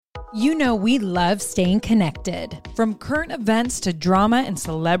You know we love staying connected. From current events to drama and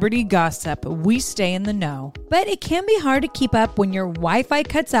celebrity gossip, we stay in the know. But it can be hard to keep up when your Wi-Fi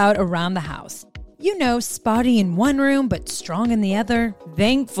cuts out around the house. You know, spotty in one room but strong in the other.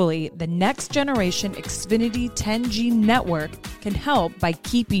 Thankfully, the next generation Xfinity 10G network can help by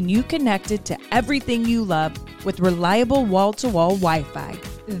keeping you connected to everything you love with reliable wall-to-wall Wi-Fi.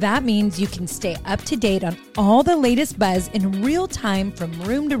 That means you can stay up to date on all the latest buzz in real time from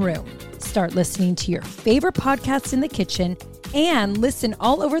room to room. Start listening to your favorite podcasts in the kitchen and listen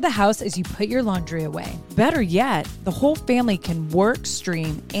all over the house as you put your laundry away. Better yet, the whole family can work,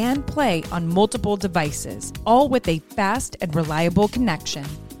 stream, and play on multiple devices, all with a fast and reliable connection.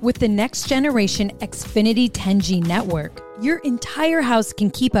 With the next generation Xfinity 10G network, your entire house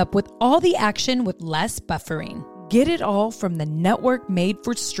can keep up with all the action with less buffering. Get it all from the network made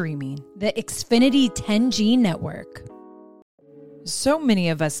for streaming. The Xfinity 10G network. So many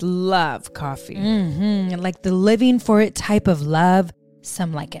of us love coffee. Like the living for it type of love.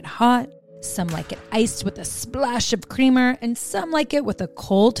 Some like it hot, some like it iced with a splash of creamer, and some like it with a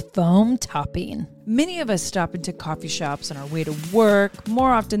cold foam topping. Many of us stop into coffee shops on our way to work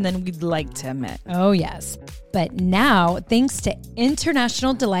more often than we'd like to admit. Oh, yes. But now, thanks to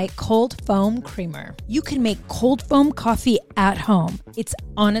International Delight Cold Foam Creamer, you can make cold foam coffee at home. It's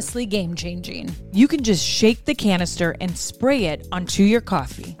honestly game-changing. You can just shake the canister and spray it onto your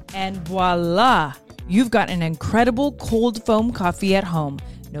coffee. And voila! You've got an incredible cold foam coffee at home.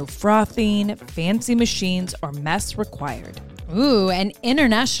 No frothing, fancy machines, or mess required. Ooh, and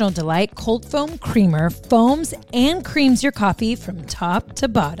International Delight Cold Foam Creamer foams and creams your coffee from top to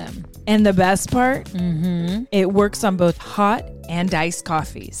bottom. And the best part? It works on both hot and iced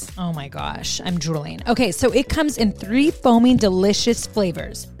coffees. Oh my gosh, I'm drooling. Okay, so it comes in 3 foaming delicious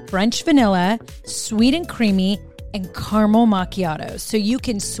flavors: French vanilla, sweet and creamy, and caramel macchiato. So you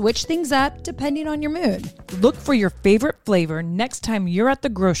can switch things up depending on your mood. Look for your favorite flavor next time you're at the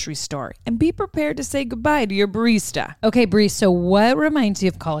grocery store and be prepared to say goodbye to your barista. Okay, Bree, so what reminds you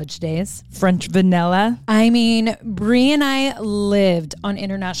of college days? French vanilla. I mean, Bree and I lived on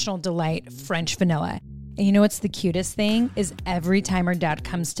International Delight French vanilla. And you know what's the cutest thing is every time our dad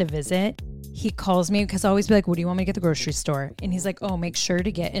comes to visit, he calls me because I always be like, what do you want me to get at the grocery store? And he's like, oh, make sure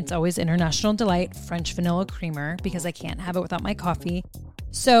to get, it's always International Delight French vanilla creamer because I can't have it without my coffee.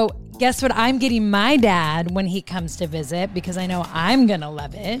 So guess what I'm getting my dad when he comes to visit because I know I'm going to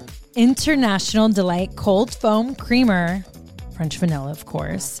love it. International Delight Cold Foam Creamer. French vanilla, of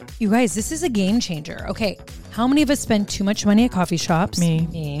course. You guys, this is a game changer. Okay, how many of us spend too much money at coffee shops?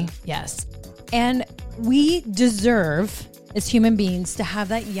 Me, yes. And we deserve, as human beings, to have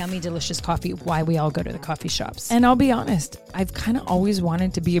that yummy, delicious coffee. Why we all go to the coffee shops. And I'll be honest, I've kind of always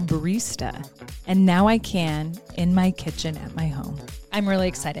wanted to be a barista. And now I can in my kitchen at my home. I'm really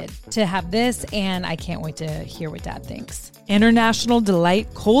excited to have this, and I can't wait to hear what Dad thinks. International Delight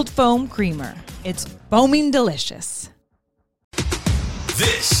Cold Foam Creamer. It's foaming delicious.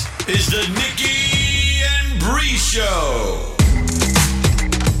 This is the Nikki and Bree Show.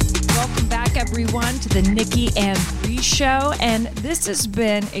 Welcome back, everyone, to the Nikki and Bree Show. And this has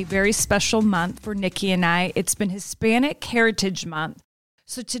been a very special month for Nikki and I. It's been Hispanic Heritage Month.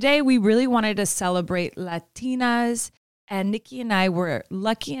 So today we really wanted to celebrate Latinas. And Nikki and I were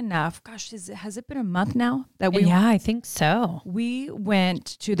lucky enough, has it been a month now? Yeah, I think so. We went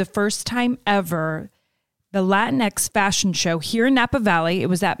to the first time ever, the Latinx fashion show here in Napa Valley. It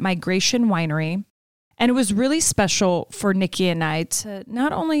was at Migration Winery. And it was really special for Nikki and I to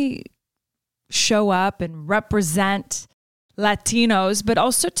not only show up and represent Latinos, but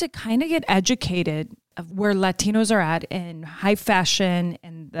also to kind of get educated of where Latinos are at in high fashion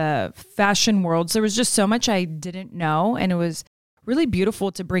and the fashion worlds. There was just so much I didn't know. And it was really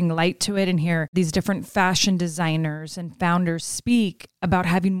beautiful to bring light to it and hear these different fashion designers and founders speak about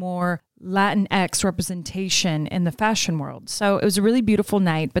having more Latinx representation in the fashion world. So it was a really beautiful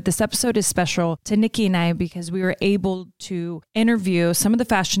night, but this episode is special to Nikki and I because we were able to interview some of the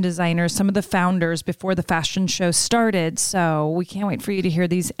fashion designers, some of the founders before the fashion show started. So we can't wait for you to hear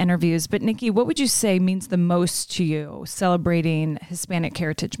these interviews. But Nikki, what would you say means the most to you celebrating Hispanic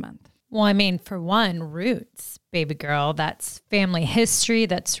Heritage Month? Well, I mean, for one, roots, baby girl. That's family history.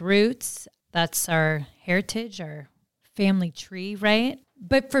 That's roots. That's our heritage, our family tree, right?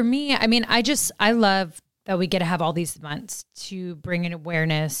 But for me, I mean, I love that we get to have all these months to bring an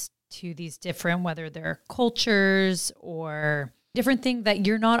awareness to these different, whether they're cultures or different things that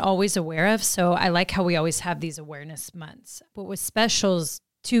you're not always aware of. So I like how we always have these awareness months. What was special is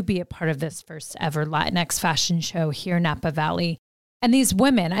to be a part of this first ever Latinx fashion show here in Napa Valley. And these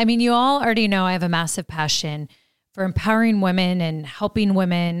women, I mean, you all already know I have a massive passion for empowering women and helping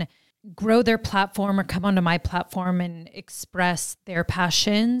women grow their platform or come onto my platform and express their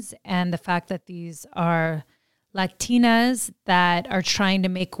passions. And the fact that these are Latinas that are trying to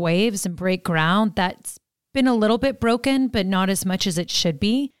make waves and break ground that's been a little bit broken, but not as much as it should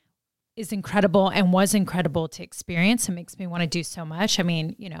be, is incredible and was incredible to experience. It makes me want to do so much. I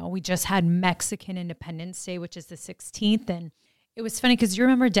mean, you know, we just had Mexican Independence Day, which is the 16th. And it was funny because you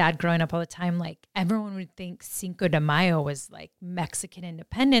remember Dad growing up all the time, like everyone would think Cinco de Mayo was like Mexican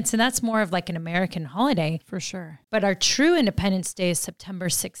independence. And that's more of like an American holiday. For sure. But our true Independence Day is September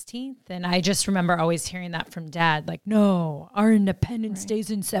 16th. And I just remember always hearing that from Dad, like, no, our Independence Day's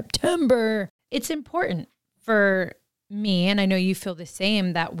in September. It's important for me, and I know you feel the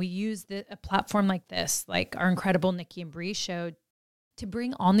same, that we use a platform like this, like our incredible Nikki and Bree show, to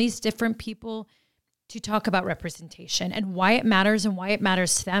bring on these different people to talk about representation and why it matters and why it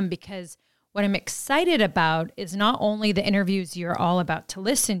matters to them. Because what I'm excited about is not only the interviews you're all about to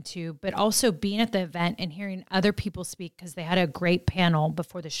listen to, but also being at the event and hearing other people speak, because they had a great panel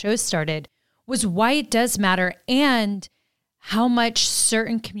before the show started, was why it does matter and how much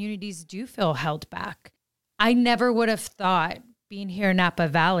certain communities do feel held back. I never would have thought, being here in Napa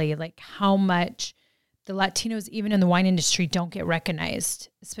Valley, like how much the Latinos, even in the wine industry, don't get recognized,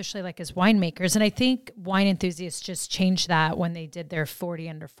 especially like as winemakers. And I think wine enthusiasts just changed that when they did their 40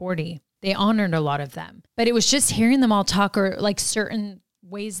 under 40. They honored a lot of them. But it was just hearing them all talk, or like certain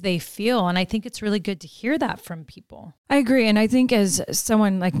ways they feel. And I think it's really good to hear that from people. I agree. And I think as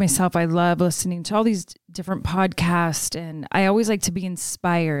someone like myself, I love listening to all these different podcasts, and I always like to be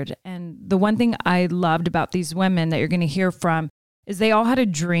inspired. And the one thing I loved about these women that you're going to hear from is they all had a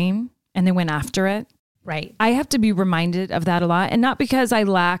dream and they went after it. Right. I have to be reminded of that a lot. And not because I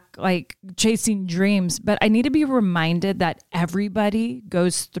lack like chasing dreams, but I need to be reminded that everybody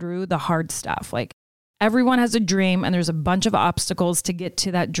goes through the hard stuff. Like everyone has a dream and there's a bunch of obstacles to get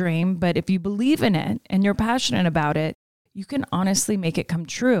to that dream. But if you believe in it and you're passionate about it, you can honestly make it come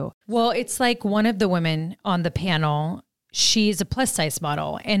true. Well, it's like one of the women on the panel, she's a plus size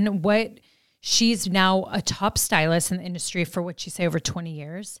model, and she's now a top stylist in the industry for what you say over 20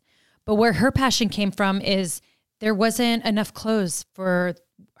 years. But where her passion came from is there wasn't enough clothes for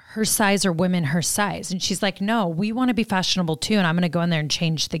her size or women her size. And she's like, no, we want to be fashionable too. And I'm going to go in there and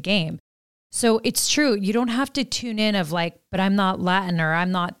change the game. So it's true. You don't have to tune in of like, but I'm not Latin, or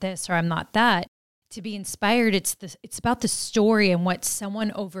I'm not this, or I'm not that. To be inspired, it's about the story and what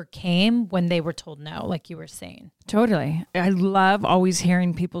someone overcame when they were told no, like you were saying. Totally. I love always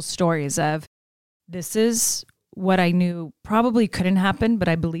hearing people's stories of, this is what I knew probably couldn't happen, but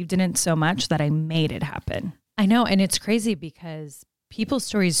I believed in it so much that I made it happen. I know. And it's crazy because people's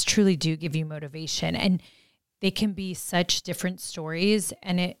stories truly do give you motivation, and they can be such different stories.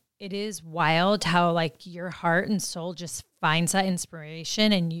 And it is wild how like your heart and soul just finds that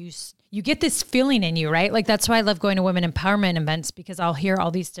inspiration, and you get this feeling in you, right? Like that's why I love going to women empowerment events, because I'll hear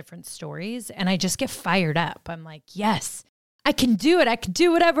all these different stories and I just get fired up. I'm like, yes, I can do it. I can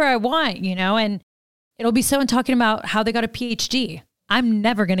do whatever I want, you know? And it'll be someone talking about how they got a PhD. I'm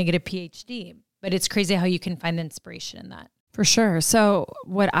never going to get a PhD, but it's crazy how you can find the inspiration in that. For sure. So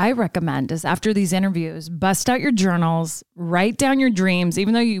what I recommend is after these interviews, bust out your journals, write down your dreams,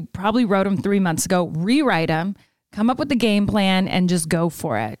 even though you probably wrote them 3 months ago, rewrite them, come up with the game plan, and just go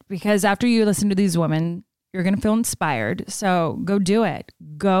for it. Because after you listen to these women, you're going to feel inspired. So go do it.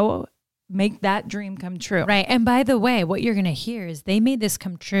 Go make that dream come true. Right. And by the way, what you're going to hear is they made this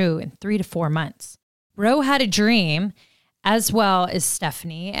come true in 3 to 4 months. Ro had a dream, as well as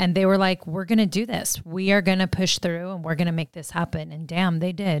Stephanie, and they were like, we're going to do this. We are going to push through and we're going to make this happen. And damn,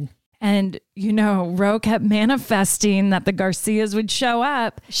 they did. And, you know, Ro kept manifesting that the Garcias would show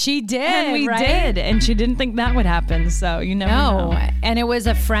up. She did. And we right? did. And she didn't think that would happen. So, you never know. And it was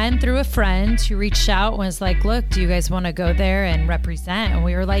a friend through a friend who reached out and was like, look, do you guys want to go there and represent? And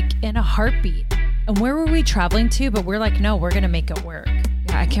we were like, in a heartbeat. And where were we traveling to? But we're like, no, we're going to make it work.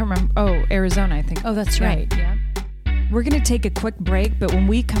 Yeah, I can't remember. Oh, Arizona, I think. Oh, that's right. Yeah. We're going to take a quick break, but when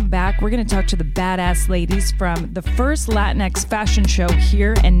we come back, we're going to talk to the badass ladies from the first Latinx fashion show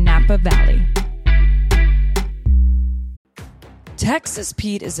here in Napa Valley. Texas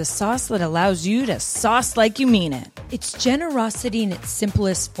Pete is a sauce that allows you to sauce like you mean it. It's generosity in its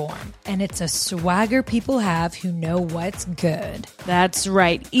simplest form, and it's a swagger people have who know what's good. That's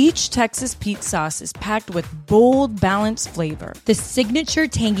right. Each Texas Pete sauce is packed with bold, balanced flavor. The signature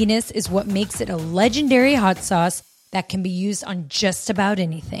tanginess is what makes it a legendary hot sauce that can be used on just about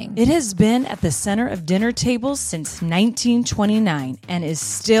anything. It has been at the center of dinner tables since 1929 and is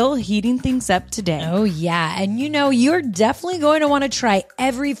still heating things up today. Oh yeah, and you know, you're definitely going to want to try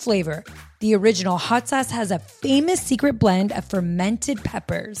every flavor. The original hot sauce has a famous secret blend of fermented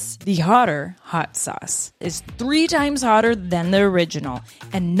peppers. The hotter hot sauce is 3 times hotter than the original,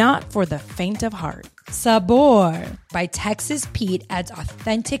 and not for the faint of heart. Sabor by Texas Pete adds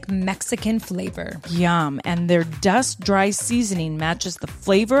authentic Mexican flavor. Yum, and their dust-dry seasoning matches the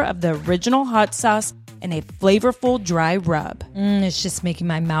flavor of the original hot sauce in a flavorful dry rub. It's just making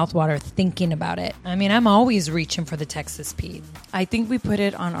my mouth water thinking about it. I mean, I'm always reaching for the Texas Pete. I think we put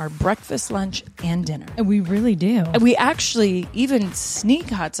it on our breakfast, lunch, and dinner. And we really do. And we actually even sneak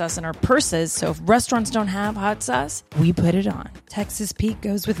hot sauce in our purses, so if restaurants don't have hot sauce, we put it on. Texas Pete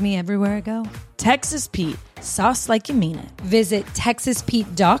goes with me everywhere I go. Texas Pete, sauce like you mean it. Visit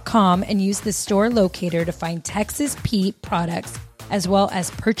TexasPete.com and use the store locator to find Texas Pete products, as well as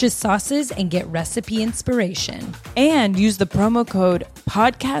purchase sauces and get recipe inspiration. And use the promo code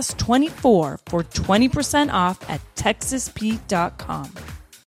podcast24 for 20% off at TexasPete.com.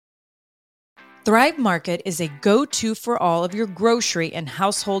 Thrive Market is a go-to for all of your grocery and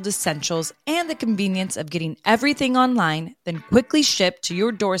household essentials, and the convenience of getting everything online, then quickly shipped to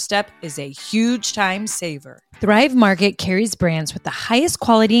your doorstep is a huge time saver. Thrive Market carries brands with the highest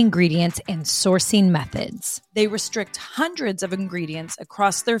quality ingredients and sourcing methods. They restrict hundreds of ingredients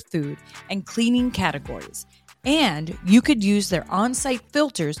across their food and cleaning categories, and you could use their on-site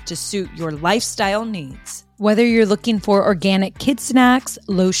filters to suit your lifestyle needs. Whether you're looking for organic kid snacks,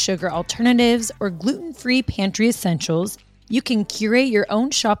 low-sugar alternatives, or gluten-free pantry essentials, you can curate your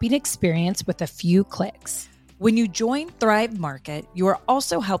own shopping experience with a few clicks. When you join Thrive Market, you are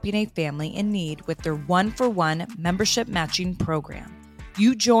also helping a family in need with their 1-for-1 membership matching program.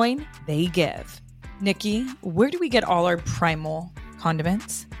 You join, they give. Nikki, where do we get all our primal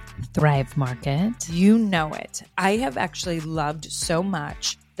condiments? Thrive Market. You know it. I have actually loved so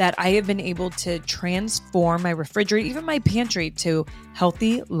much that I have been able to transform my refrigerator, even my pantry, to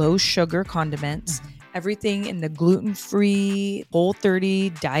healthy, low-sugar condiments. Everything in the gluten-free,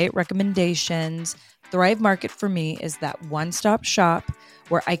 Whole30 diet recommendations. Thrive Market for me is that one-stop shop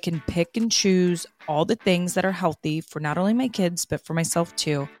where I can pick and choose all the things that are healthy for not only my kids, but for myself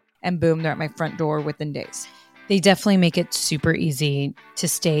too. And boom, they're at my front door within days. They definitely make it super easy to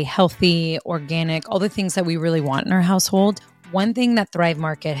stay healthy, organic, all the things that we really want in our household. One thing that Thrive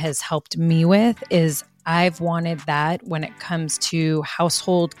Market has helped me with is I've wanted that when it comes to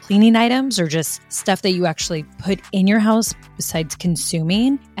household cleaning items or just stuff that you actually put in your house besides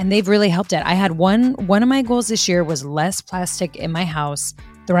consuming. And they've really helped it. I had one of my goals this year was less plastic in my house.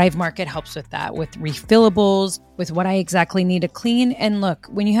 Thrive Market helps with that, with refillables, with what I exactly need to clean. And look,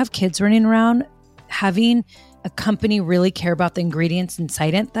 when you have kids running around, having a company really care about the ingredients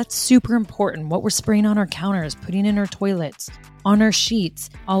inside it, that's super important. What we're spraying on our counters, putting in our toilets, on our sheets,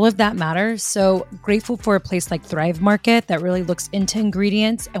 all of that matters. So grateful for a place like Thrive Market that really looks into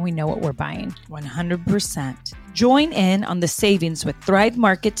ingredients and we know what we're buying. 100%. Join in on the savings with Thrive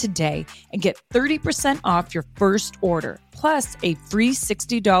Market today and get 30% off your first order, plus a free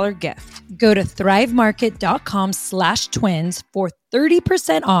 $60 gift. Go to thrivemarket.com/twins for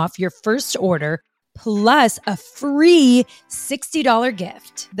 30% off your first order, plus a free $60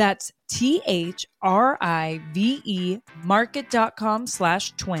 gift. That's THRIVE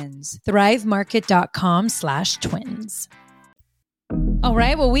market.com/twins. thrivemarket.com/twins. All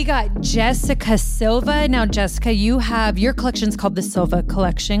right. Well, we got Jessica Silva. Now, Jessica, you have your collection's called the Silva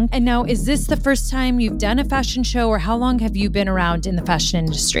Collection. And now, is this the first time you've done a fashion show, or how long have you been around in the fashion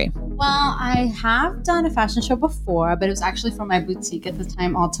industry? Well, I have done a fashion show before, but it was actually for my boutique at the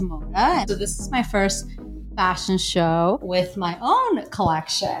time, Altamoda. So this is my first fashion show with my own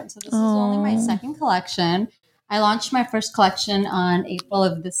collection. So this is only my second collection. I launched my first collection on April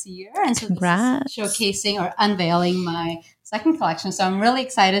of this year. And so this is showcasing or unveiling my second collection. So I'm really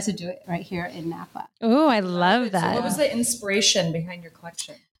excited to do it right here in Napa. Oh, I love that. So what was the inspiration behind your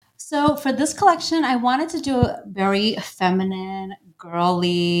collection? So for this collection, I wanted to do a very feminine,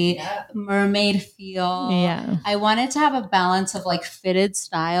 girly, mermaid feel. Yeah. I wanted to have a balance of like fitted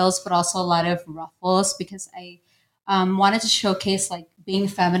styles, but also a lot of ruffles because I wanted to showcase like being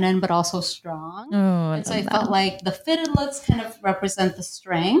feminine, but also strong. And so I felt like the fitted looks kind of represent the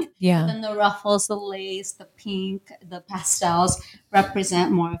strength. Yeah. Then the ruffles, the lace, the pink, the pastels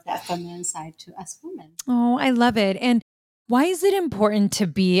represent more of that feminine side to us women. Oh, I love it. And why is it important to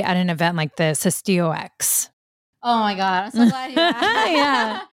be at an event like this, a STOX? Oh my God, I'm so glad you asked.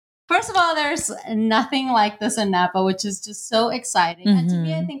 Yeah. First of all, there's nothing like this in Napa, which is just so exciting. And to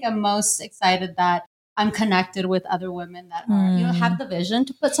me, I think I'm most excited that I'm connected with other women that are, have the vision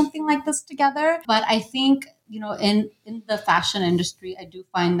to put something like this together. But I think, in the fashion industry, I do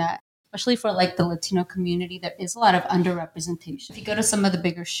find that especially for like the Latino community, there is a lot of underrepresentation. If you go to some of the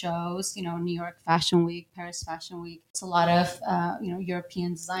bigger shows, New York Fashion Week, Paris Fashion Week, it's a lot of,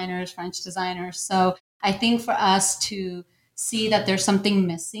 European designers, French designers. So I think for us to see that there's something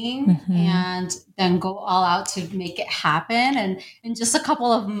missing and then go all out to make it happen, and in just a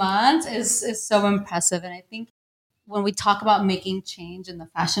couple of months is so impressive. And I think when we talk about making change in the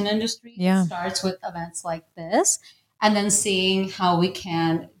fashion industry, it starts with events like this, and then seeing how we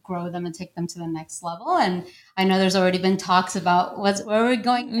can grow them and take them to the next level. And I know there's already been talks about where we're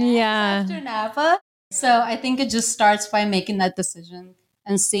going next after Napa. So I think it just starts by making that decision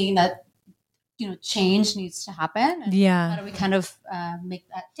and seeing that, change needs to happen. And how do we kind of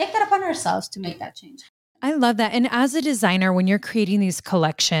take that upon ourselves to make that change? I love that. And as a designer, when you're creating these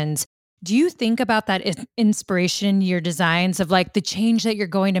collections, do you think about that inspiration in your designs of like the change that you're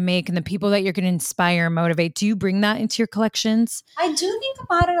going to make and the people that you're going to inspire and motivate? Do you bring that into your collections? I do think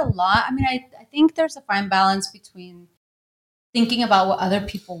about it a lot. I mean, I think there's a fine balance between thinking about what other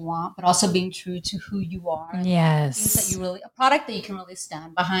people want, but also being true to who you are. Yes. Things that a product that you can really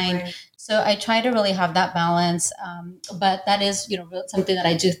stand behind. Right. So I try to really have that balance. But that is, something that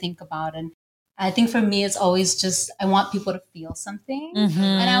I do think about. And I think for me, it's always just, I want people to feel something,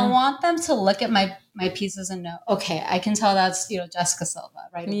 and I want them to look at my pieces and know, okay, I can tell that's, Jessica Silva,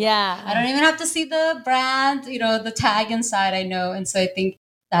 right? Yeah. I don't even have to see the brand, the tag inside, I know. And so I think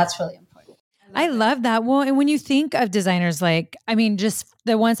that's really important. I love that. Well, and when you think of designers, just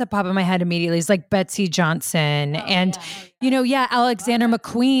the ones that pop in my head immediately is like Betsy Johnson and, Alexander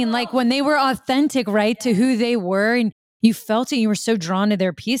McQueen, like when they were authentic, right, to who they were, and you felt it, you were so drawn to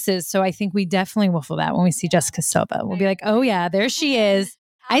their pieces. So I think we definitely will feel that when we see Jessica Silva. We'll be like, oh yeah, there she is.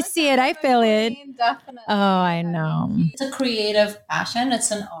 I see it. I feel it. Definitely. Oh, I know. It's a creative passion.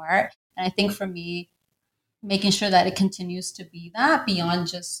 It's an art. And I think for me, making sure that it continues to be that beyond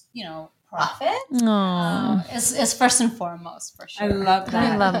just, profit is first and foremost, for sure. I love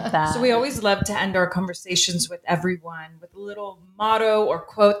that. I love that. So we always love to end our conversations with everyone with a little motto or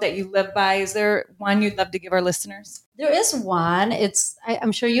quote that you live by. Is there one you'd love to give our listeners? There is one.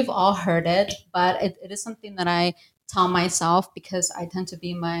 I'm sure you've all heard it, but it is something that I tell myself because I tend to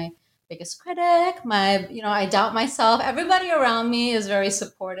be my biggest critic. I doubt myself. Everybody around me is very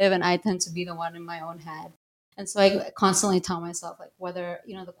supportive, and I tend to be the one in my own head. And so I constantly tell myself, like, whether,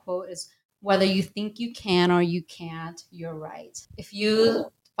 the quote is, whether you think you can or you can't, you're right. If you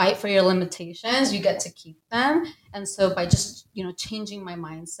fight for your limitations, you get to keep them. And so by just, changing my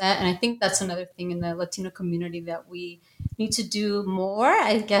mindset, and I think that's another thing in the Latino community that we need to do more,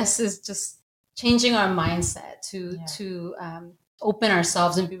 I guess, is just changing our mindset to open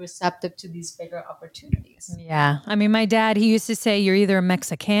ourselves and be receptive to these bigger opportunities. Yeah. I mean, my dad, he used to say, you're either a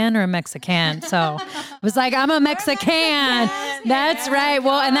Mexican or a Mexican. So it was like, I'm a Mexican. That's right.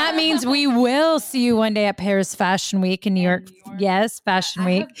 Well, and that means we will see you one day at Paris Fashion Week in New York. Yes, Fashion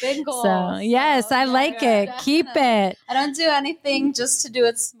Week. Big goals. So yes, I like it. Keep it. I don't do anything just to do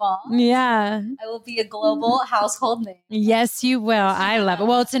it small. Yeah. I will be a global household name. Yes, you will. I love it.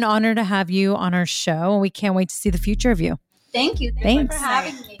 Well, it's an honor to have you on our show, and we can't wait to see the future of you. Thank you. Thanks for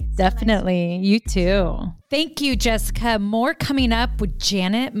having me. Definitely. Nice. You too. Thank you, Jessica. More coming up with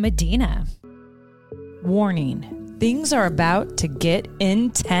Janet Medina. Warning. Things are about to get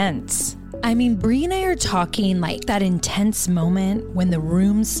intense. I mean, Bree and I are talking like that intense moment when the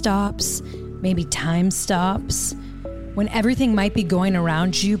room stops, maybe time stops, when everything might be going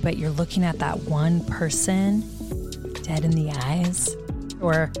around you, but you're looking at that one person dead in the eyes,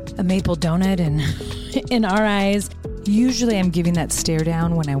 or a maple donut in our eyes. Usually I'm giving that stare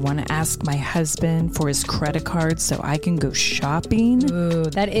down when I want to ask my husband for his credit card so I can go shopping. Ooh,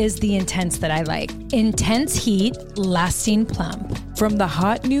 that is the intense that I like. Intense heat, lasting plump. From the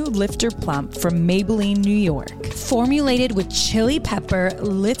hot new Lifter Plump from Maybelline, New York. Formulated with chili pepper,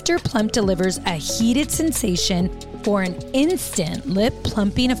 Lifter Plump delivers a heated sensation for an instant lip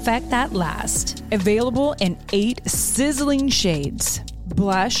plumping effect that lasts. Available in 8 sizzling shades.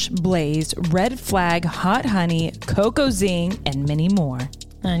 Blush, Blaze, Red Flag, Hot Honey, Cocoa Zing, and many more.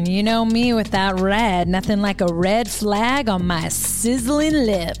 And you know me with that red. Nothing like a red flag on my sizzling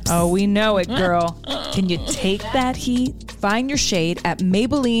lips. Oh, we know it, girl. Can you take that heat? Find your shade at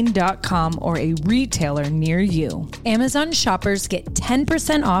Maybelline.com or a retailer near you. Amazon shoppers get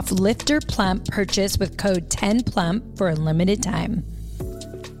 10% off Lifter Plump purchase with code 10PLUMP for a limited time.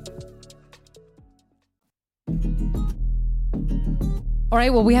 All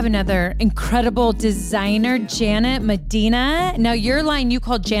right, well, we have another incredible designer, Janet Medina. Now, your line, you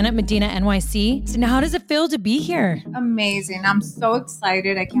called Janet Medina NYC. So now how does it feel to be here? Amazing. I'm so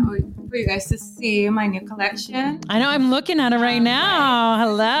excited. I can't wait for you guys to see my new collection. I know, I'm looking at it right now.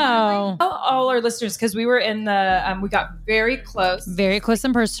 Hello. Tell all our listeners, because we were in the, we got very close. Very close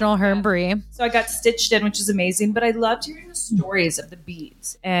and personal, her and Brie. So I got stitched in, which is amazing, but I loved hearing the stories of the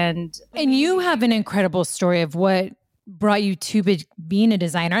beads. And you have an incredible story of what brought you to being a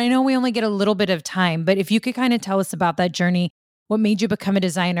designer. I know we only get a little bit of time, but if you could kind of tell us about that journey, what made you become a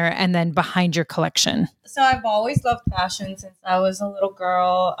designer and then behind your collection? So I've always loved fashion since I was a little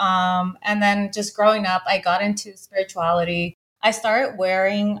girl. And then just growing up, I got into spirituality. I started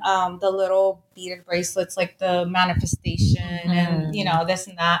wearing the little beaded bracelets, like the manifestation and, this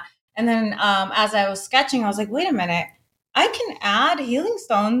and that. And then as I was sketching, I was like, wait a minute. I can add healing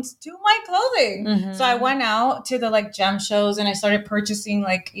stones to my clothing. So I went out to the gem shows and I started purchasing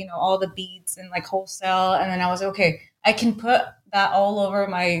all the beads and wholesale. And then I was like, okay, I can put that all over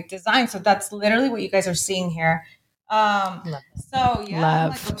my design. So that's literally what you guys are seeing here. So yeah,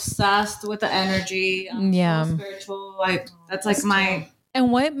 I'm obsessed with the energy. So spiritual. That's my.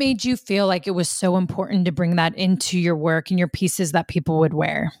 And what made you feel like it was so important to bring that into your work and your pieces that people would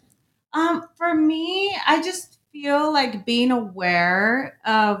wear? For me, I just feel like being aware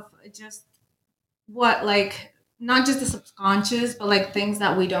of just what not just the subconscious, but things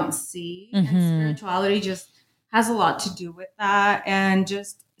that we don't see. And spirituality just has a lot to do with that. And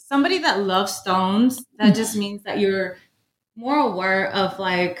just somebody that loves stones, that just means that you're more aware of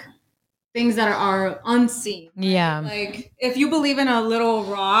things that are unseen. Right? Yeah. If you believe in a little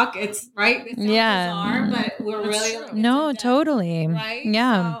rock, it's right. It's bizarre, but we're really no, totally. Right.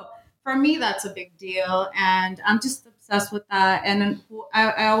 Yeah. So, for me, that's a big deal, and I'm just obsessed with that. And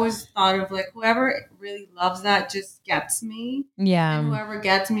I always thought of whoever really loves that just gets me. Yeah. And whoever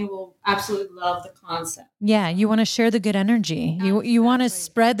gets me will absolutely love the concept. Yeah, you want to share the good energy. You want to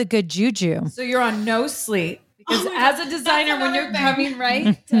spread the good juju. So you're on no sleep because as a designer, when you're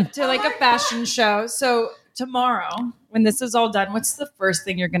coming to a fashion show, so tomorrow when this is all done, what's the first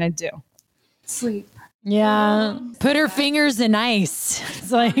thing you're gonna do? Sleep. Yeah. Put her fingers in ice.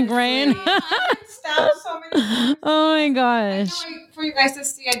 It's right? Oh my gosh. I can't wait for you guys to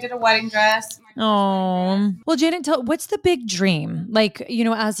see. I did a wedding dress. Oh. Well, Janet, what's the big dream?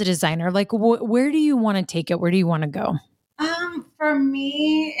 As a designer, where do you want to take it? Where do you want to go? For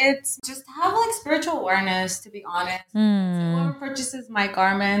me, it's just have spiritual awareness, to be honest. So whoever purchases my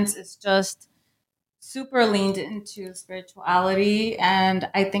garments is just super leaned into spirituality, and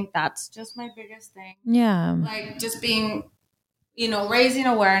I think that's just my biggest thing. Yeah. Just being, raising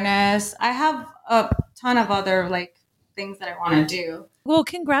awareness. I have a ton of other things that I want to do. Well,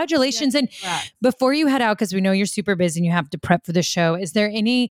 congratulations. And before you head out, because we know you're super busy and you have to prep for the show, is there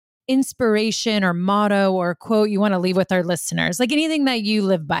any inspiration or motto or quote you want to leave with our listeners? Anything that you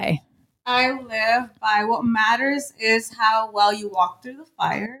live by? I live by what matters is how well you walk through the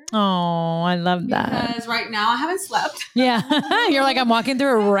fire. Oh, I love that. Because right now I haven't slept. Yeah. You're I'm walking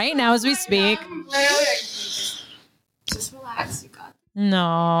through it right now as we speak. I'm literally just relax. You got it.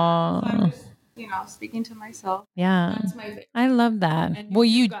 No. So I'm just, speaking to myself. Yeah. That's my favorite. I love that. Well,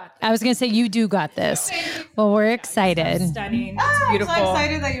 I was going to say you do got this. Well, we're excited. Stunning. It's beautiful. I'm so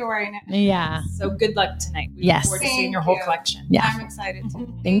excited that you're wearing it. Yeah. So good luck tonight. We Yes. look forward to seeing your whole collection. Yeah. I'm excited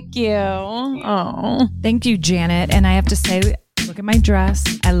too. Thank you. Oh. Thank you, Janet. And I have to say, look at my dress.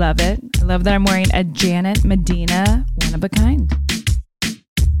 I love it. I love that I'm wearing a Janet Medina one of a kind.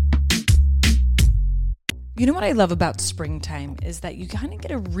 You know what I love about springtime is that you kind of get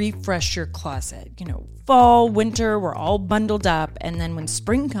to refresh your closet. Fall, winter, we're all bundled up. And then when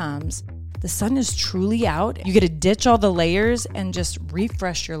spring comes, the sun is truly out. You get to ditch all the layers and just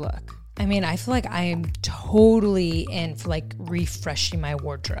refresh your look. I mean, I feel like I am totally in for refreshing my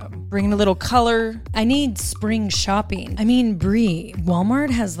wardrobe. Bringing a little color. I need spring shopping. I mean, Brie, Walmart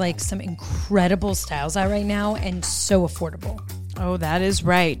has some incredible styles out right now and so affordable. Oh, that is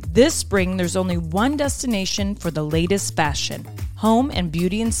right. This spring, there's only one destination for the latest fashion. Home and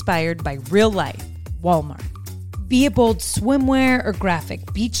beauty inspired by real life. Walmart. Be it bold swimwear or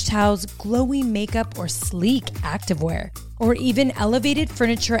graphic beach towels, glowy makeup or sleek activewear, or even elevated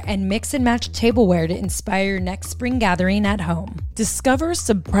furniture and mix and match tableware to inspire your next spring gathering at home. Discover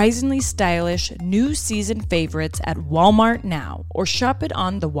surprisingly stylish new season favorites at Walmart now or shop it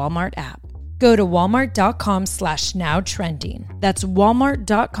on the Walmart app. Go to walmart.com/nowtrending. That's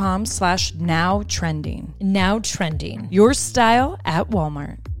walmart.com/nowtrending. Now trending. Your style at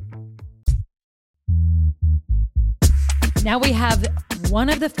Walmart. Now we have one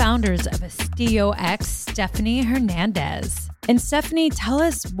of the founders of Estilo X, Stephanie Hernandez. And Stephanie, tell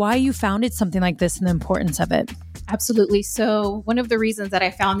us why you founded something like this and the importance of it. Absolutely. So one of the reasons that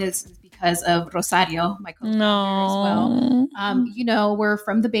I found this is because of Rosario, my co-founder as well. We're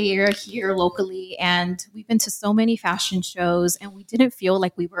from the Bay Area here locally, and we've been to so many fashion shows, and we didn't feel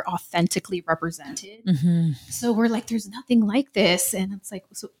like we were authentically represented. So we're like, there's nothing like this. And it's like,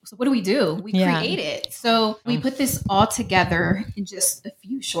 so what do? We create it. So we put this all together in just a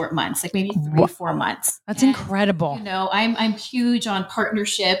few short months, like maybe 3-4 months. That's incredible. I'm huge on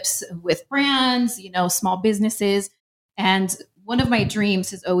partnerships with brands, small businesses. And one of my dreams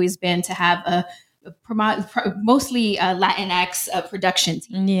has always been to have a mostly Latinx production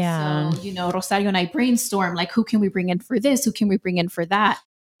team. Yeah. So, Rosario and I brainstorm, like, who can we bring in for this? Who can we bring in for that?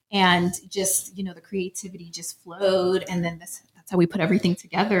 And just, the creativity just flowed. And then that's how we put everything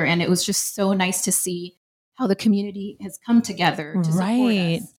together. And it was just so nice to see how the community has come together to support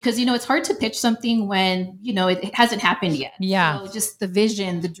us. Because, it's hard to pitch something when, it hasn't happened yet. Yeah. So just the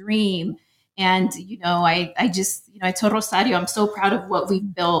vision, the dream. And, I told Rosario, I'm so proud of what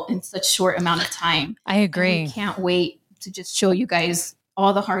we've built in such short amount of time. I agree. And we can't wait to just show you guys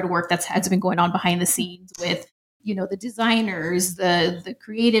all the hard work has been going on behind the scenes with, the designers, the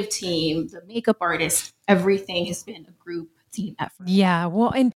creative team, the makeup artists. Everything has been a group team effort. Yeah. Well,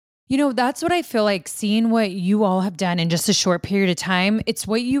 and that's what I feel like, seeing what you all have done in just a short period of time. It's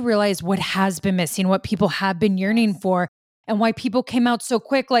what you realize what has been missing, what people have been yearning for. And why people came out so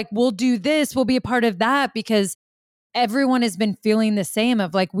quick, like, we'll do this, we'll be a part of that, because everyone has been feeling the same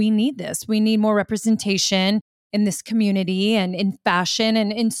of like, we need this. We need more representation in this community and in fashion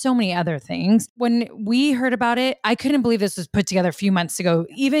and in so many other things. When we heard about it, I couldn't believe this was put together a few months ago.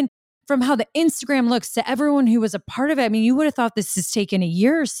 Even from how the Instagram looks to everyone who was a part of it, I mean, you would have thought this has taken a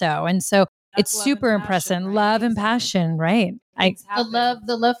year or so. And so it's super impressive. Right? Love and passion, right?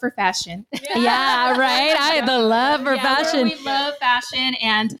 The love for fashion. Yeah, right. The love for fashion. We love fashion,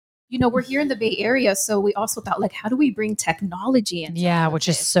 and we're here in the Bay Area, so we also thought, like, how do we bring technology in? Yeah, which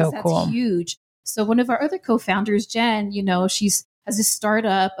is so cool. That's huge. So one of our other co-founders, Jen, she's has this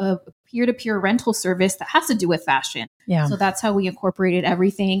startup, a peer-to-peer rental service that has to do with fashion. Yeah. So that's how we incorporated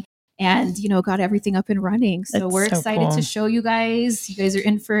everything. And, got everything up and running. So we're excited to show you guys. You guys are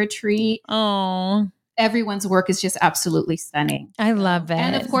in for a treat. Oh, everyone's work is just absolutely stunning. I love it.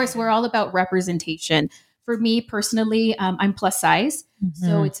 And of course, we're all about representation. For me personally, I'm plus size.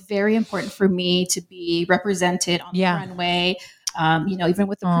 So it's very important for me to be represented on the runway. Even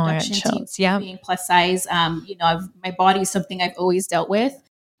with the production team being plus size, my body is something I've always dealt with.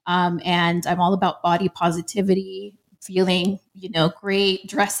 And I'm all about body positivity, feeling, great,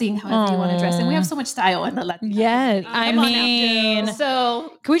 dressing however you want to dress. And we have so much style in the Latin. Yes. I mean,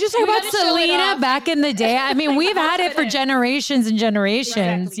 so can we just talk about Selena back in the day? I mean, we've had it for generations and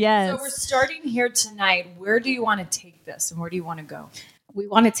generations. Exactly. Yes. So we're starting here tonight. Where do you want to take this and where do you want to go? We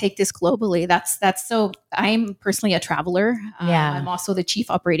want to take this globally. That's so I'm personally a traveler. I'm also the chief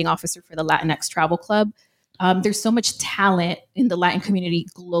operating officer for the Latinx Travel Club. There's so much talent in the Latin community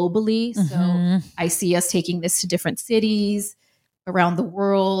globally. So I see us taking this to different cities around the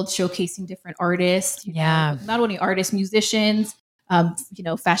world, showcasing different artists. Not only artists, musicians,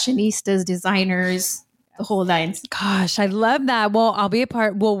 fashionistas, designers, the whole lines. Gosh, I love that. Well, I'll be a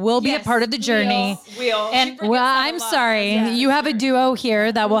part. We'll be a part of the journey. I'm sorry. You have a duo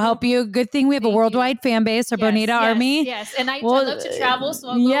here that will help you. Good thing we have a worldwide fan base, our Bonita Army. Yes, and I love to travel, so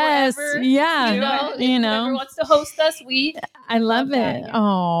I'll go wherever. Yeah. Whoever wants to host us, I love it.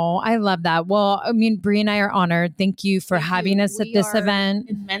 Oh, I love that. Well, I mean, Bree and I are honored. Thank you for having us at this event.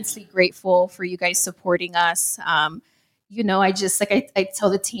 Immensely grateful for you guys supporting us. I just I tell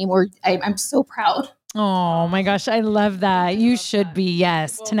the team, I'm so proud. Oh my gosh, I love that. You should be.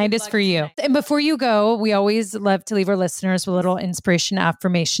 Yes. Tonight is for you. And before you go, we always love to leave our listeners with a little inspiration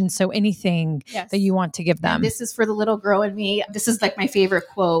affirmation. So anything that you want to give them. And this is for the little girl in me. This is like my favorite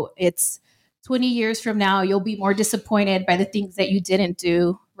quote. It's 20 years from now, you'll be more disappointed by the things that you didn't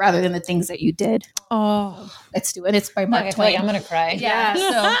do rather than the things that you did. Oh, let's do it. It's by Mark Twain. I'm going to cry. Yeah.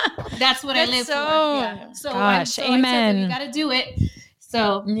 So that's what I live for. Yeah. So gosh, amen. You got to do it.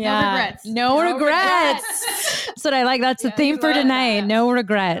 So no regrets. No regrets. That's what I like. That's the theme for tonight. No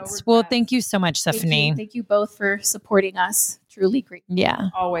regrets. Well, thank you so much, Stephanie. Thank you both for supporting us. Truly great. Yeah.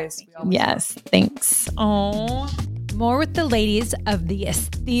 Always. Yes. Thanks. Oh, more with the ladies of the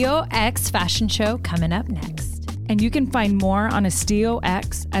Estilo X fashion show coming up next. And you can find more on Estilo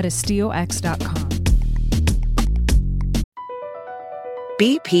X at estilox.com.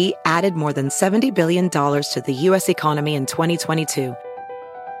 BP added more than $70 billion to the U.S. economy in 2022.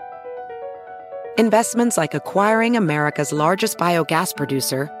 Investments like acquiring America's largest biogas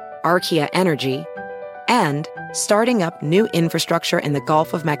producer, Archaea Energy, and starting up new infrastructure in the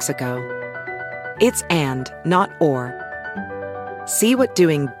Gulf of Mexico. It's and, not or. See what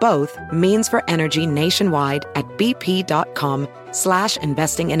doing both means for energy nationwide at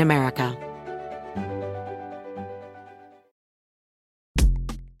bp.com/investing in America.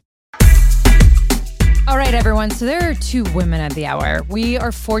 All right, everyone. So there are two women at the hour. We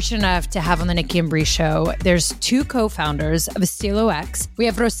are fortunate enough to have on the Nikki and Bree show. There's two co-founders of Estilo X. We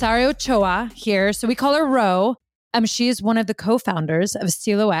have Rosario Ochoa here. So we call her Ro. She is one of the co-founders of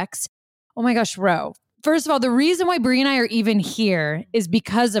Estilo X. Oh my gosh, Ro. First of all, the reason why Bree and I are even here is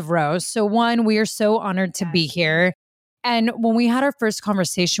because of Ro. So one, we are so honored to be here. And when we had our first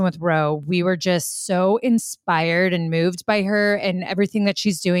conversation with Ro, we were just so inspired and moved by her and everything that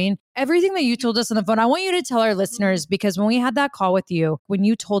she's doing. Everything that you told us on the phone, I want you to tell our listeners, because when we had that call with you, when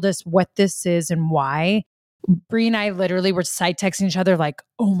you told us what this is and why, Bree and I literally were side texting each other like,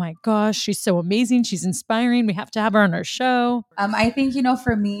 oh my gosh, she's so amazing. She's inspiring. We have to have her on our show. I think,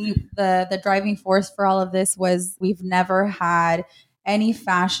 for me, the driving force for all of this was we've never had any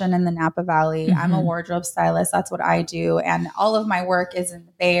fashion in the Napa Valley. Mm-hmm. I'm a wardrobe stylist. That's what I do. And all of my work is in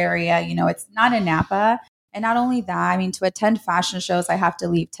the Bay Area. It's not in Napa. And not only that, to attend fashion shows, I have to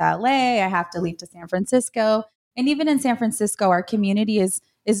leave to LA. I have to leave to San Francisco. And even in San Francisco, our community is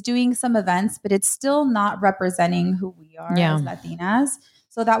doing some events, but it's still not representing who we are as Latinas.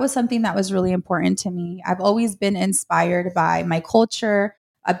 So that was something that was really important to me. I've always been inspired by my culture.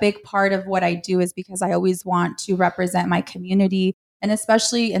 A big part of what I do is because I always want to represent my community and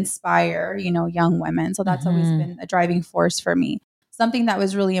especially inspire, young women. So that's always been a driving force for me. Something that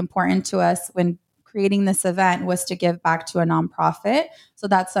was really important to us when creating this event was to give back to a nonprofit. So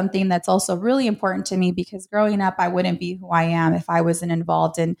that's something that's also really important to me because growing up, I wouldn't be who I am if I wasn't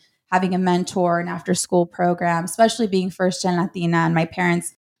involved in having a mentor and after school program, especially being first gen Latina and my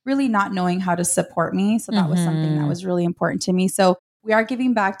parents really not knowing how to support me. So that was something that was really important to me. So we are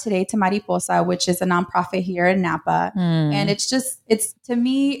giving back today to Mariposa, which is a nonprofit here in Napa. And it's to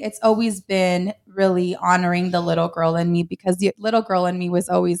me, it's always been really honoring the little girl in me because the little girl in me was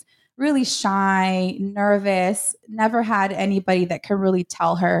always really shy, nervous, never had anybody that could really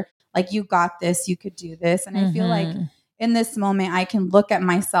tell her, like, you got this, you could do this. And I feel like in this moment, I can look at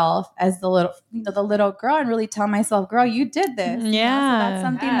myself as the little girl and really tell myself, girl, you did this. Yeah. So that's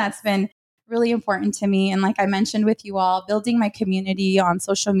something that's been really important to me. And like I mentioned with you all, building my community on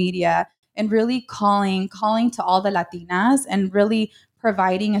social media and really calling to all the Latinas and really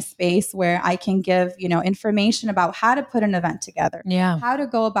providing a space where I can give, information about how to put an event together, how to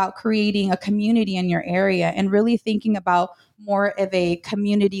go about creating a community in your area and really thinking about more of a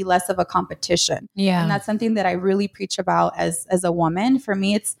community, less of a competition. And that's something that I really preach about as a woman. For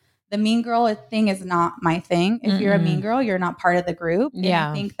me, it's the mean girl thing is not my thing. If you're a mean girl, you're not part of the group. And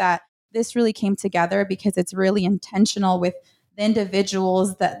I think that this really came together because it's really intentional with the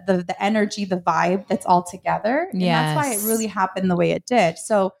individuals, the energy, the vibe that's all together. And that's why it really happened the way it did.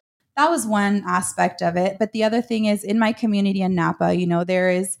 So that was one aspect of it. But the other thing is in my community in Napa, there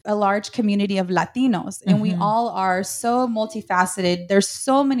is a large community of Latinos and we all are so multifaceted. There's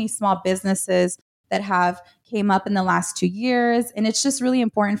so many small businesses that have came up in the last 2 years. And it's just really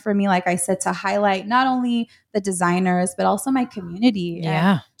important for me, like I said, to highlight not only the designers, but also my community.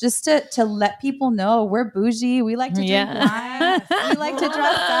 And just to let people know we're bougie. We like to drink wine. We like to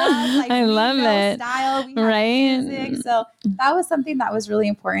dress up. Like, I love it. Style. We have music. So that was something that was really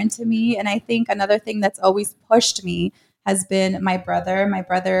important to me. And I think another thing that's always pushed me has been my brother. My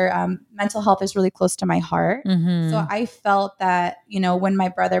brother, mental health is really close to my heart. So I felt that, when my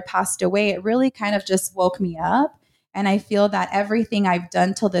brother passed away, it really kind of just woke me up. And I feel that everything I've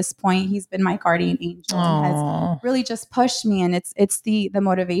done till this point, he's been my guardian angel and has really just pushed me. And it's the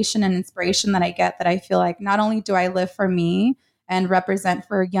motivation and inspiration that I get that I feel like not only do I live for me and represent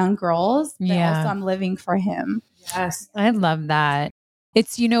for young girls, but also I'm living for him. Yes. I love that.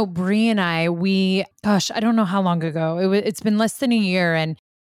 It's, Bree and I, I don't know how long ago, it's been less than a year. And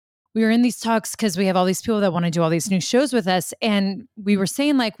we were in these talks because we have all these people that want to do all these new shows with us. And we were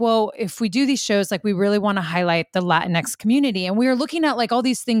saying like, well, if we do these shows, like we really want to highlight the Latinx community. And we were looking at like all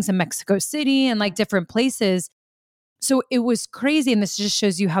these things in Mexico City and like different places. So it was crazy. And this just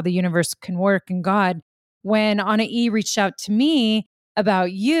shows you how the universe can work and God. When Anna E reached out to me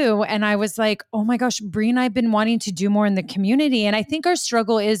about you. And I was like, oh my gosh, Bree and I have been wanting to do more in the community. And I think our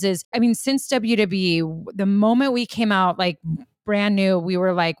struggle is since WWE, the moment we came out like brand new, we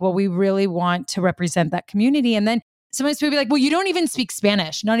were like, well, we really want to represent that community. And then sometimes people be like, well, you don't even speak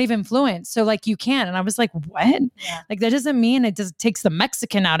Spanish, not even fluent. So like you can. And I was like, what? Like that doesn't mean it just takes the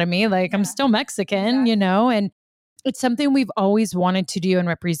Mexican out of me. Like I'm still Mexican, and it's something we've always wanted to do and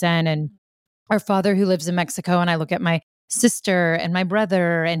represent. And our father who lives in Mexico, and I look at my sister and my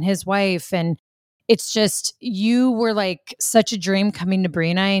brother and his wife, and it's just, you were like such a dream coming to Brie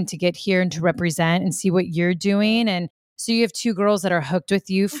and I, and to get here and to represent and see what you're doing. And so you have two girls that are hooked with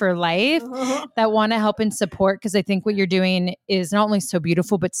you for life that want to help and support, because I think what you're doing is not only so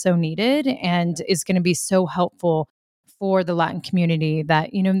beautiful, but so needed, and is going to be so helpful for the Latin community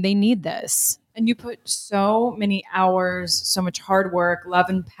that, you know, they need this. And you put so many hours, so much hard work, love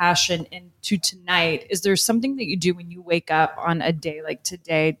and passion into tonight. Is there something that you do when you wake up on a day like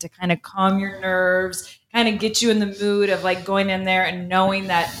today to kind of calm your nerves, kind of get you in the mood of like going in there and knowing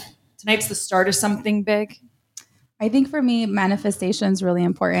that tonight's the start of something big? I think for me, manifestation is really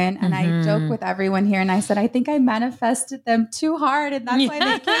important. And I joke with everyone here, and I said, I think I manifested them too hard. And that's why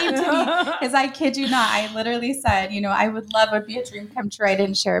they came to me. Because I kid you not, I literally said, you know, I would love, it would be a dream come true. I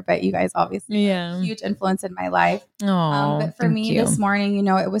didn't share it, but you guys obviously are a huge influence in my life. But for me this morning, you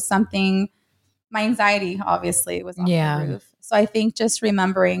know, it was something, my anxiety obviously was off the roof. So I think just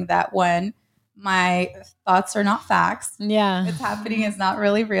remembering that when my thoughts are not facts, it's happening, is not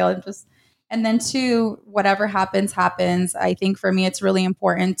really real. And then two, whatever happens, happens. I think for me, it's really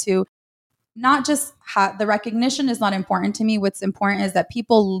important to not just the recognition is not important to me. What's important is that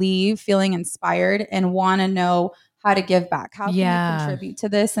people leave feeling inspired and want to know how to give back. How can you contribute to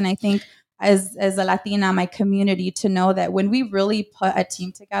this? And I think as a Latina, my community, to know that when we really put a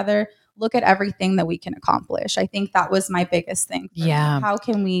team together, look at everything that we can accomplish. I think that was my biggest thing. How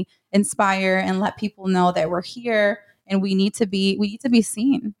can we inspire and let people know that we're here? And we need to be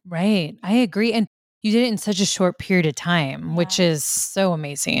seen. Right. I agree. And you did it in such a short period of time, which is so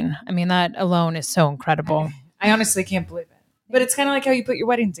amazing. I mean, that alone is so incredible. I honestly can't believe it. But it's kind of like how you put your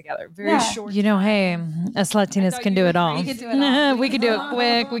wedding together. Very short. You know, hey, us Latinas can do it all. We can do it all. We can do it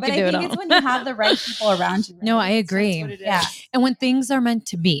quick. We can do it all. I think it's when you have the right people around you. Right? No, I agree. And when things are meant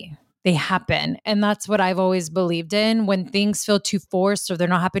to be, they happen. And that's what I've always believed in. When things feel too forced or they're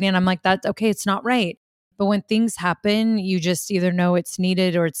not happening, I'm like, that's okay. It's not right. But when things happen, you just either know it's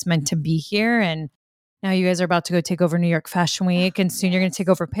needed or it's meant to be here. And now you guys are about to go take over New York Fashion Week, and soon you're going to take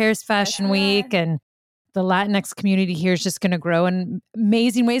over Paris Fashion Week. And the Latinx community here is just going to grow in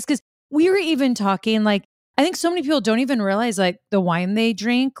amazing ways. Because we were even talking, like, I think so many people don't even realize, like, the wine they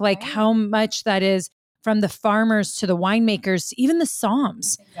drink, like how much that is from the farmers to the winemakers, to even the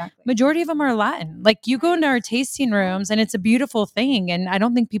somms. Majority of them are Latin. Like, you go into our tasting rooms and it's a beautiful thing. And I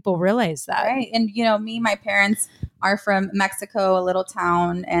don't think people realize that. Right. And, you know, my parents are from Mexico, a little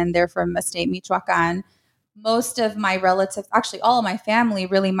town, and they're from a state, Michoacan. Most of my relatives, actually all of my family,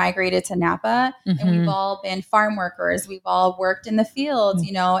 really migrated to Napa. And we've all been farm workers. We've all worked in the fields,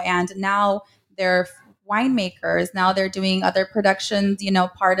 you know, and now they're winemakers. Now they're doing other productions, you know,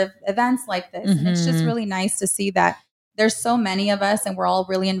 part of events like this. And it's just really nice to see that there's so many of us and we're all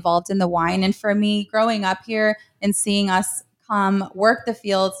really involved in the wine. And for me, growing up here and seeing us come work the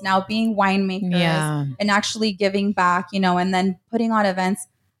fields, now being winemakers and actually giving back, you know, and then putting on events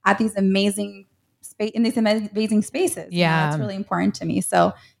at these amazing spaces. Yeah. It's really important to me.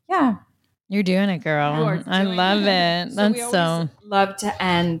 So You're doing it, girl. I love it. So we love to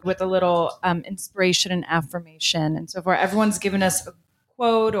end with a little inspiration and affirmation. And so far, everyone's given us a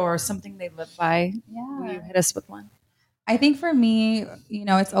quote or something they live by. Will you hit us with one? I think for me, you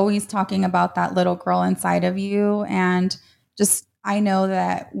know, it's always talking about that little girl inside of you. And just, I know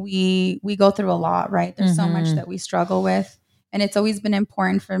that we go through a lot, right? There's so much that we struggle with. And it's always been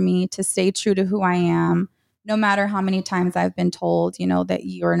important for me to stay true to who I am. No matter how many times I've been told, you know, that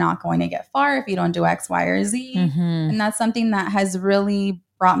you're not going to get far if you don't do X, Y, or Z. And that's something that has really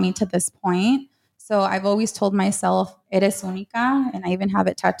brought me to this point. So I've always told myself, eres única. And I even have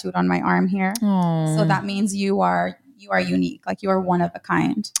it tattooed on my arm here. So that means you are unique. Like, you are one of a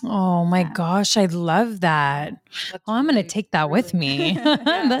kind. Oh my gosh. I love that. I'm going to take that with me.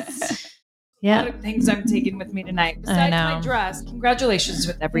 That's... A lot of things I'm taking with me tonight. Besides my dress, congratulations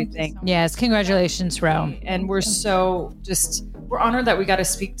with everything. Yes, congratulations, Ro. And we're we're honored that we got to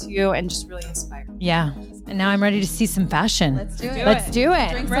speak to you and just really inspired. Yeah. And now I'm ready to see some fashion. Let's do it. Let's do it.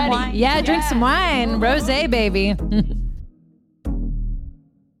 Drink some wine. Yeah, drink some wine. Rosé, baby.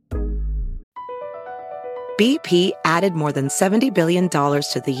 BP added more than $70 billion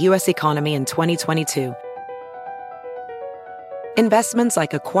to the U.S. economy in 2022. Investments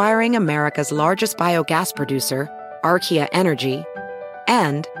like acquiring America's largest biogas producer, Archaea Energy,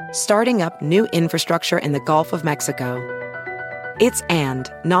 and starting up new infrastructure in the Gulf of Mexico. It's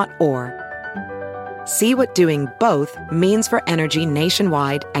and, not or. See what doing both means for energy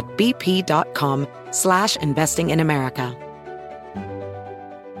nationwide at bp.com/investing in America.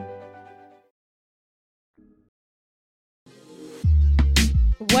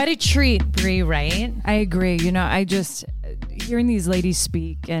 What a treat, Brie, right? I agree. You know, I just hearing these ladies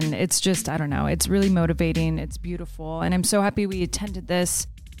speak, and it's just, I don't know, it's really motivating. It's beautiful. And I'm so happy we attended this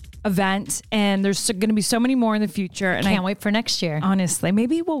event, and there's going to be so many more in the future. And Can't wait for next year. Honestly,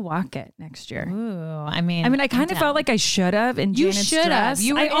 maybe we'll walk it next year. Ooh, I mean, I kind of felt like I should have. And you should have.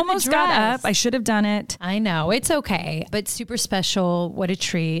 I almost got up. I should have done it. I know, it's okay, but super special. What a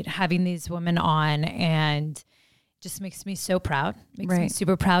treat having these women on, and just makes me so proud. Makes me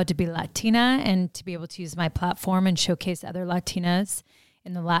super proud to be Latina and to be able to use my platform and showcase other Latinas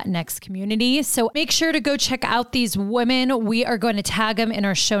in the Latinx community. So make sure to go check out these women. We are going to tag them in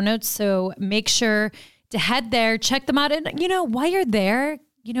our show notes. So make sure to head there, check them out. And, you know, while you're there,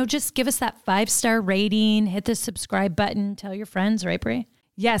 you know, just give us that 5-star rating, hit the subscribe button, tell your friends, right, Brie?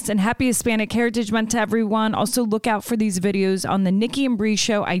 Yes, and happy Hispanic Heritage Month to everyone. Also look out for these videos on the Nikki and Brie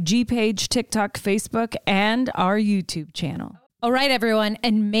Show IG page, TikTok, Facebook, and our YouTube channel. All right, everyone.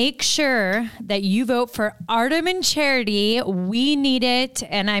 And make sure that you vote for Artem and Charity. We need it.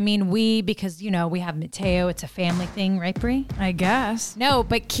 And I mean, because, you know, we have Mateo. It's a family thing, right, Brie? I guess. No,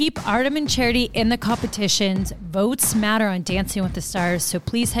 but keep Artem and Charity in the competitions. Votes matter on Dancing with the Stars. So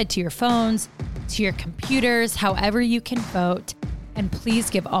please head to your phones, to your computers, however you can vote. And please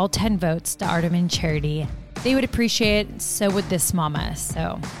give all 10 votes to Artem and Charity. They would appreciate it. So would this mama.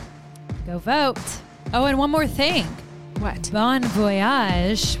 So go vote. Oh, and one more thing. What? Bon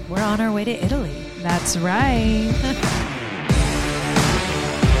voyage. We're on our way to Italy. That's right.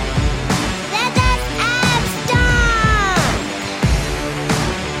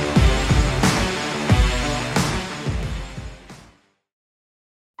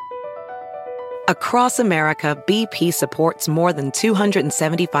 Across America, BP supports more than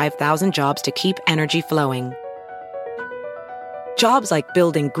 275,000 jobs to keep energy flowing. Jobs like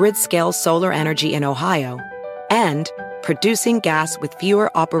building grid-scale solar energy in Ohio and producing gas with fewer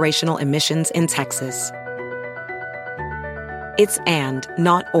operational emissions in Texas. It's and,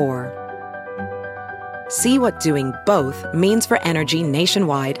 not or. See what doing both means for energy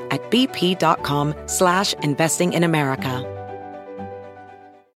nationwide at bp.com/investing in America.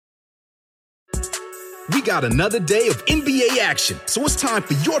 We got another day of NBA action, so it's time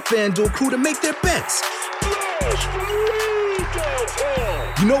for your FanDuel crew to make their bets.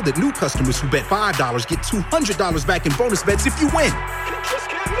 You know that new customers who bet $5 get $200 back in bonus bets if you win.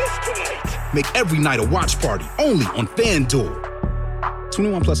 Make every night a watch party only on FanDuel.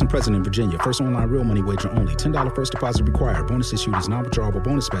 21 plus and present in Virginia. First online real money wager only. $10 first deposit required. Bonus issued is non-withdrawable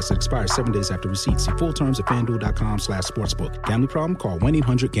bonus bets that expires 7 days after receipt. See full terms at FanDuel.com/sportsbook. Gambling problem? Call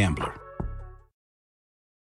 1-800-GAMBLER.